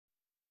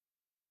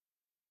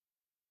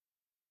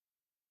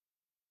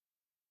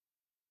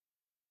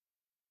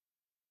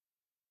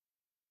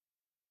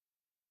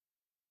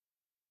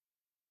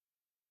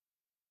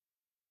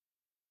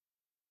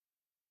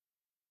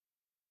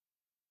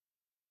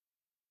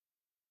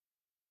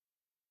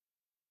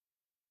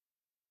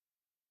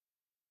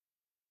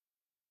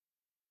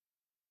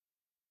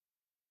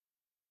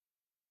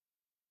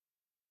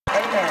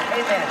Amen.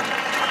 Amen.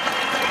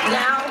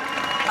 Now,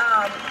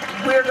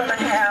 we're going to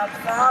have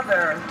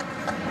Father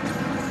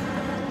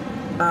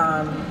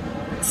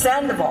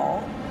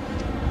Sandoval.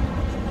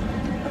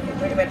 Okay,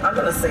 wait a minute. I'm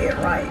going to say it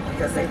right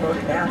because they wrote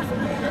it down for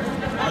me.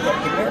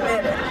 Okay, give me a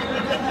minute.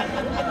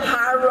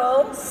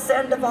 Jairo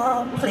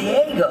Sandoval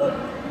Pliego.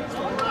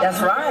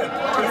 That's right.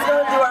 He's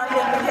going to do our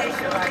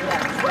invitation right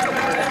now.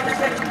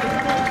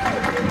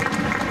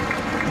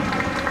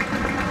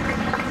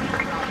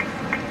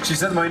 She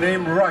said my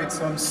name right,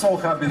 so I'm so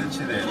happy that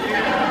she did.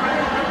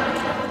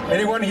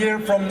 Anyone here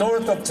from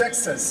north of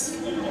Texas?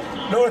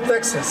 North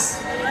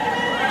Texas?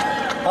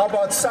 How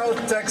about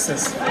South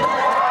Texas?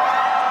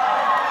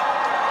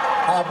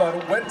 How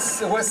about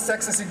West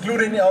Texas,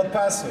 including El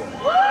Paso?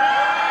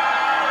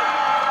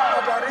 How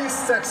about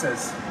East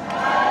Texas?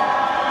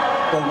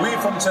 Well, we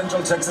from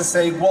Central Texas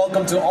say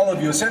welcome to all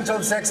of you.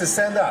 Central Texas,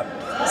 stand up.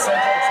 Central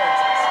Texas.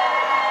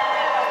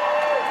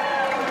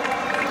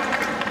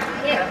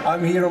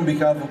 I'm here on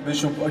behalf of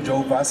Bishop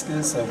Joe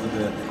Vasquez, of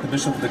the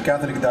Bishop of the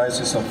Catholic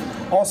Diocese of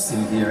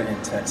Austin here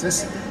in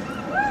Texas.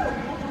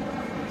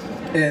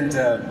 And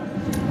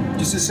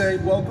just to say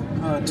welcome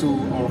to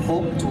our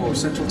home, to our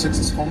Central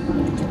Texas home,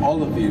 to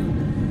all of you.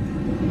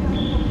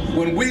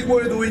 When we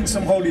were doing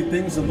some holy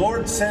things, the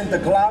Lord sent a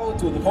cloud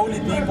to the holy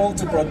people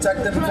to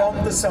protect them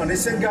from the sun.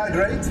 Isn't God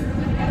great?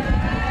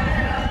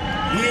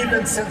 He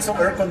even sent some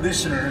air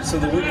conditioner so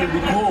that we can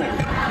be cool.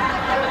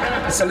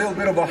 It's a little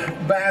bit of a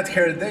bad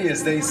hair day,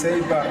 as they say,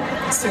 but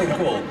it's still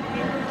cool.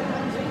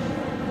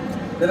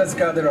 Let us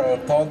gather our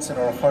thoughts and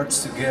our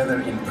hearts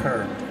together in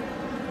prayer.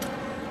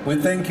 We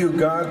thank you,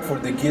 God, for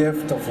the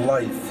gift of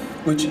life,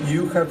 which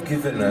you have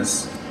given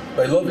us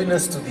by loving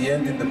us to the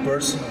end in the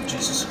person of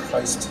Jesus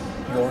Christ,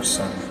 your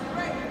Son.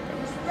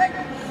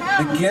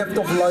 The gift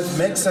of life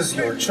makes us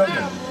your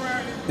children,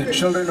 the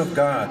children of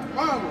God,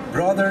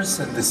 brothers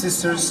and the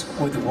sisters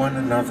with one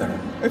another.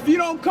 If you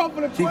don't come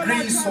for the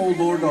increase, O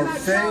Lord, our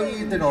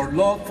faith and our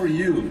love for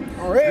you.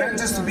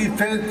 Grant us to be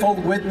faithful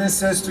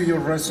witnesses to your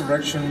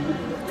resurrection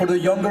for the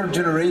younger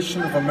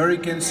generation of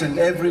Americans and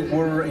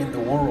everywhere in the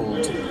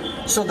world,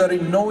 so that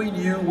in knowing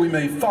you we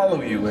may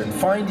follow you and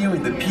find you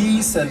in the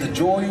peace and the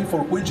joy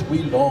for which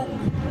we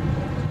long.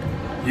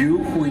 You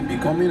who in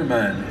becoming a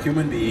man,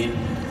 human being,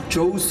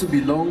 chose to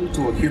belong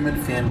to a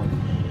human family.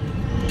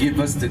 Give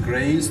us the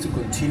grace to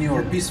continue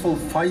our peaceful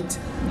fight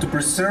to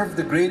preserve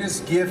the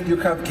greatest gift you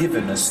have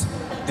given us,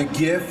 the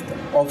gift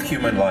of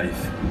human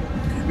life.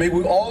 May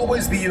we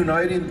always be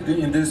united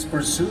in this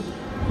pursuit.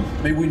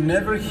 May we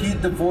never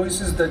heed the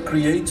voices that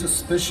create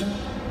suspicion,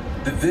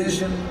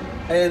 division,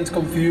 and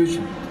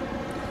confusion.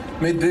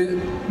 May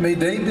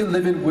they be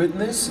living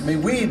witness. May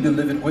we be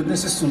living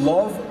witnesses to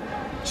love,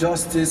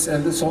 justice,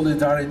 and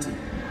solidarity.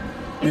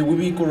 May we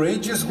be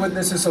courageous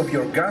witnesses of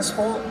your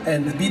gospel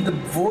and be the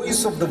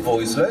voice of the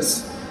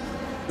voiceless,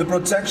 the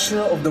protection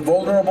of the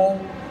vulnerable,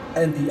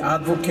 and the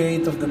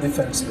advocate of the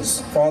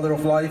defenseless. Father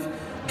of life,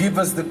 give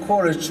us the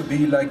courage to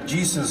be like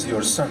Jesus,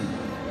 your Son,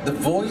 the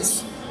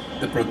voice,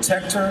 the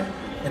protector,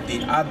 and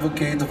the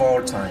advocate of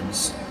our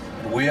times.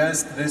 And we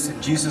ask this in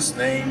Jesus'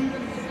 name.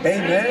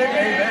 Amen.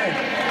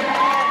 Amen.